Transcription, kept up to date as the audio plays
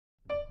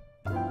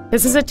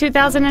This is a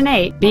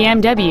 2008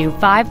 BMW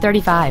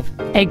 535,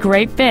 a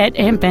great fit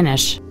and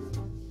finish.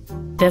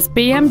 This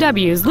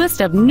BMW's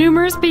list of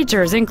numerous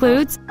features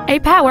includes a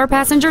power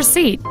passenger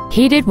seat,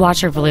 heated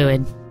washer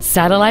fluid,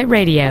 satellite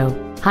radio,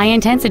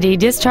 high-intensity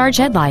discharge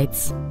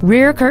headlights,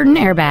 rear curtain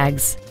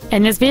airbags,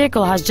 and this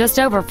vehicle has just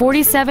over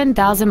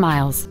 47,000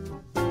 miles.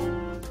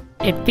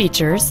 It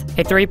features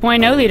a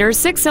 3.0-liter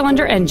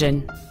six-cylinder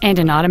engine and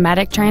an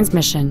automatic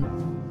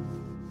transmission.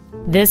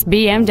 This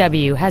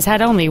BMW has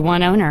had only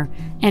one owner,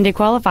 and it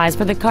qualifies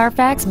for the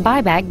Carfax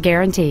buyback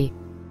guarantee.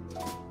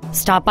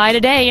 Stop by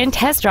today and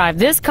test drive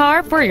this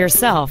car for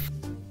yourself.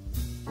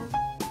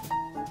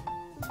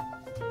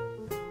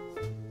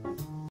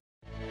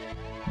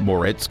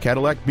 Moritz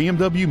Cadillac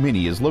BMW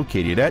Mini is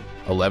located at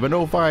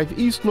 1105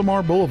 East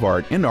Lamar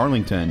Boulevard in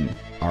Arlington.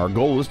 Our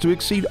goal is to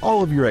exceed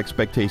all of your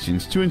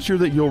expectations to ensure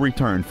that you'll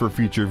return for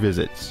future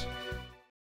visits.